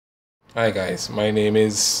Hi guys, my name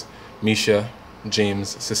is Misha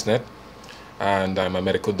James Sisnet and I'm a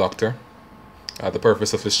medical doctor. The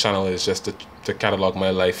purpose of this channel is just to catalog my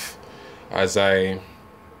life as I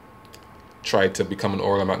try to become an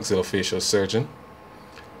oral and maxillofacial surgeon.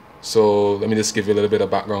 So let me just give you a little bit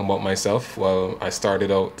of background about myself. Well, I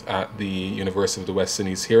started out at the University of the West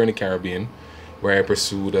Indies here in the Caribbean, where I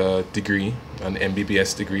pursued a degree, an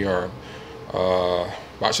MBBS degree or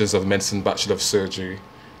Bachelor's of Medicine, Bachelor of Surgery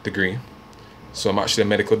degree. So I'm actually a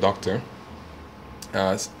medical doctor.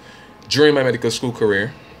 Uh, During my medical school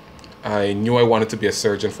career, I knew I wanted to be a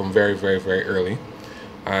surgeon from very, very, very early.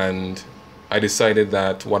 And I decided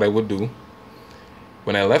that what I would do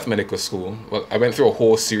when I left medical school, well, I went through a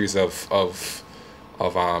whole series of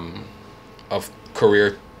um of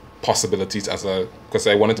career possibilities because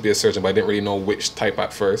I wanted to be a surgeon, but I didn't really know which type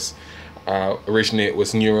at first. Originally, it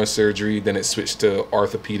was neurosurgery, then it switched to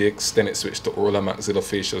orthopedics, then it switched to oral and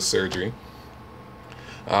maxillofacial surgery.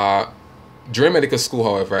 Uh, During medical school,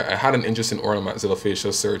 however, I had an interest in oral and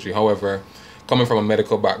maxillofacial surgery. However, coming from a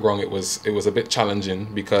medical background, it was a bit challenging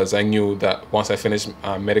because I knew that once I finished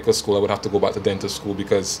medical school, I would have to go back to dental school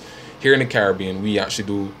because here in the Caribbean, we actually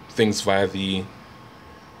do things via the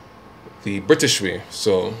British way.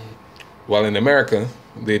 So, while in America,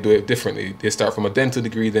 they do it differently. They start from a dental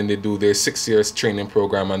degree, then they do their 6 years training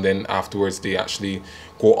program, and then afterwards they actually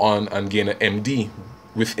go on and gain an MD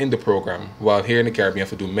within the program. While here in the Caribbean, you have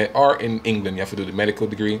to do or in England, you have to do the medical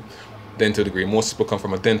degree, dental degree. Most people come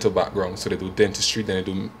from a dental background, so they do dentistry, then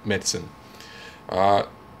they do medicine. Uh,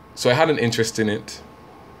 so I had an interest in it,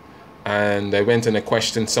 and I went and I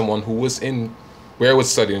questioned someone who was in where I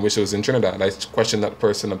was studying, which was in Trinidad. I questioned that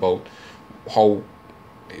person about how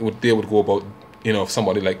they would go about,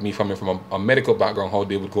 somebody like me coming from a medical background, how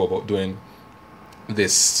they would go about doing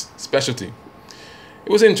this specialty.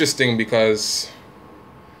 It was interesting because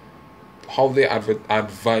how they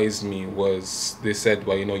advised me was they said,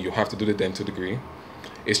 well, you have to do the dental degree.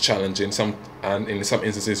 It's challenging. And in some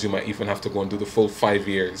instances, you might even have to go and do the full 5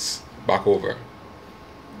 years back over.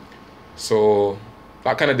 So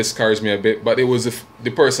that kind of discouraged me a bit, but it was if the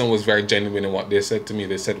person was very genuine in what they said to me.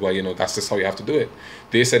 They said, well, that's just how you have to do it.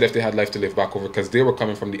 They said if they had life to live back over, because they were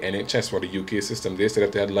coming from the NHS or the UK system, they said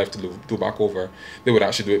if they had life to do back over, they would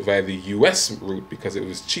actually do it via the US route because it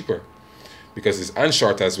was cheaper, because and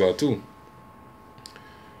shorter as well too.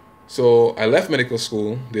 So I left medical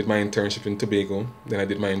school, did my internship in Tobago, then I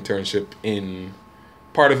did my internship in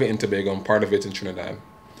part of it in Tobago and part of it in Trinidad,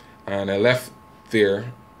 and I left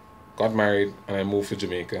there, got married, and I moved to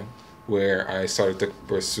Jamaica, where I started to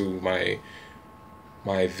pursue my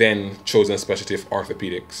then chosen specialty of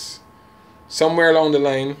orthopedics. Somewhere along the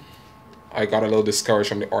line, I got a little discouraged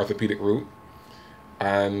from the orthopedic route,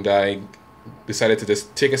 and I decided to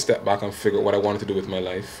just take a step back and figure out what I wanted to do with my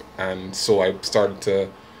life. And so I started to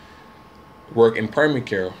work in primary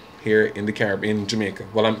care here in the Caribbean, in Jamaica.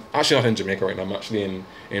 Well, I'm actually not in Jamaica right now. I'm actually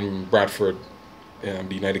in Bradford, the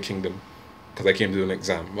United Kingdom, because I came to do an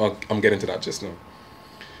exam. Well, I'm getting to that just now.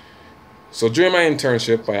 So during my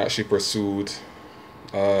internship, I actually pursued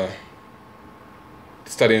trying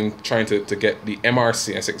to get the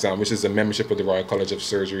MRCS exam, which is the membership of the Royal College of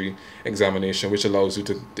Surgery examination, which allows you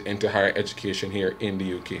to enter higher education here in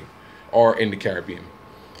the UK or in the Caribbean.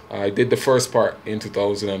 I did the first part in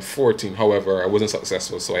 2014. However, I wasn't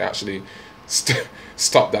successful, so I actually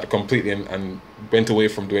stopped that completely and went away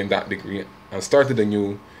from doing that degree and started a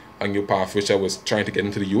new path, which I was trying to get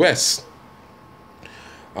into the US.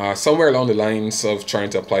 Somewhere along the lines of trying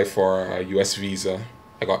to apply for a US visa,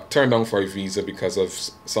 I got turned down for a visa because of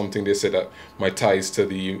something. They said that my ties to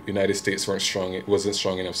the United States weren't strong. It wasn't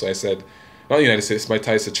strong enough. So I said, not the United States, my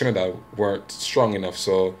ties to Trinidad weren't strong enough.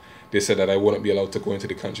 So they said that I wouldn't be allowed to go into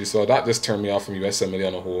the country. So that just turned me off from USMLE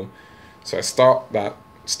on a whole. So I stopped that,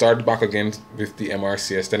 started back again with the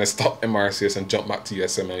MRCS. Then I stopped MRCS and jumped back to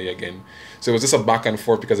USMLE again. So it was just a back and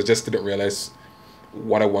forth because I just didn't realize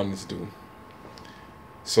what I wanted to do.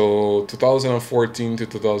 So 2014 to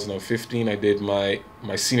 2015, I did my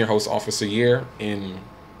senior house officer year in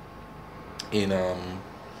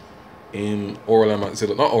oral and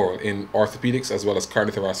maxillofacial, not oral, in orthopedics as well as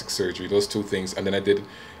cardiothoracic surgery, those two things. And then I did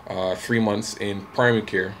 3 months in primary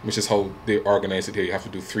care, which is how they organize it here. You have to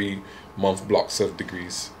do 3-month blocks of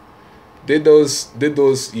degrees. Did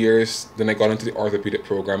those years, then I got into the orthopedic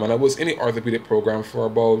program, and I was in the orthopedic program for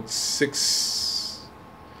about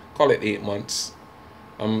 8 months.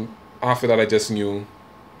 After that, I just knew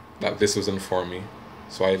that this wasn't for me,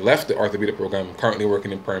 so I left the orthopedic program. I'm currently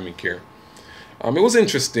working in primary care. It was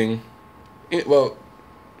interesting. Well,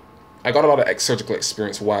 I got a lot of surgical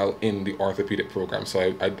experience while in the orthopedic program.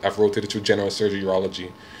 So I've rotated through general surgery,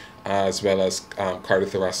 urology, as well as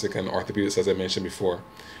cardiothoracic and orthopedics, as I mentioned before.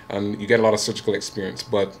 And you get a lot of surgical experience,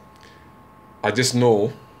 but I just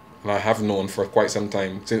know, and I have known for quite some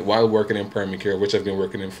time, while working in primary care, which I've been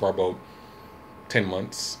working in for about 10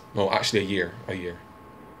 months, no, actually a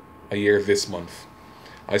year this month.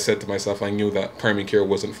 I said to myself, I knew that primary care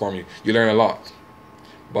wasn't for me. You learn a lot,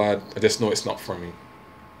 but I just know it's not for me.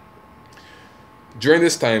 During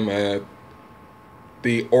this time,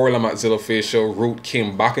 the oral and maxillofacial route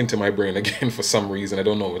came back into my brain again for some reason. I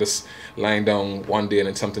don't know. Just lying down one day and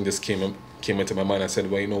then something just came into my mind. I said,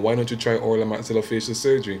 well, why don't you try oral and maxillofacial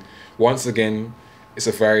surgery? Once again, it's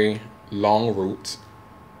a very long route.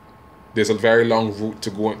 There's a very long route to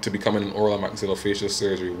go to becoming an oral and maxillofacial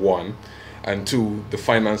surgery, one. And two, the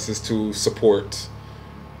finances to support,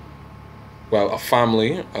 well, a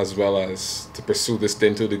family as well as to pursue this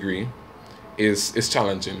dental degree is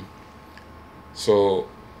challenging. So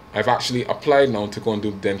I've actually applied now to go and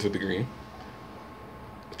do dental degree.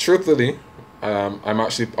 Truthfully, I'm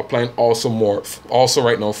actually applying also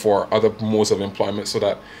right now for other modes of employment, so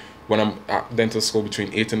that when I'm at dental school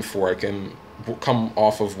between 8 and 4, I can come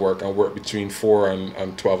off of work and work between 4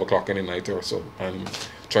 and 12 o'clock in the night or so, and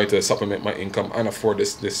try to supplement my income and afford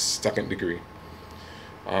this second degree.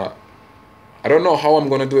 I don't know how I'm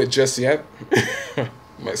going to do it just yet.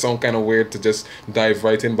 Might sound kind of weird to just dive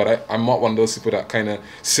right in, but I'm not one of those people that kind of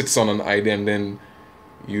sits on an idea and then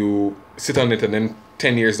you sit on it and then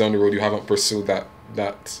 10 years down the road you haven't pursued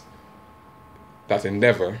that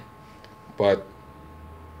endeavor. But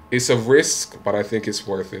it's a risk, but I think it's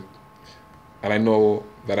worth it. And I know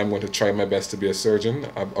that I'm going to try my best to be a surgeon,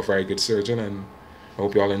 a very good surgeon, and I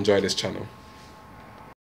hope you all enjoy this channel.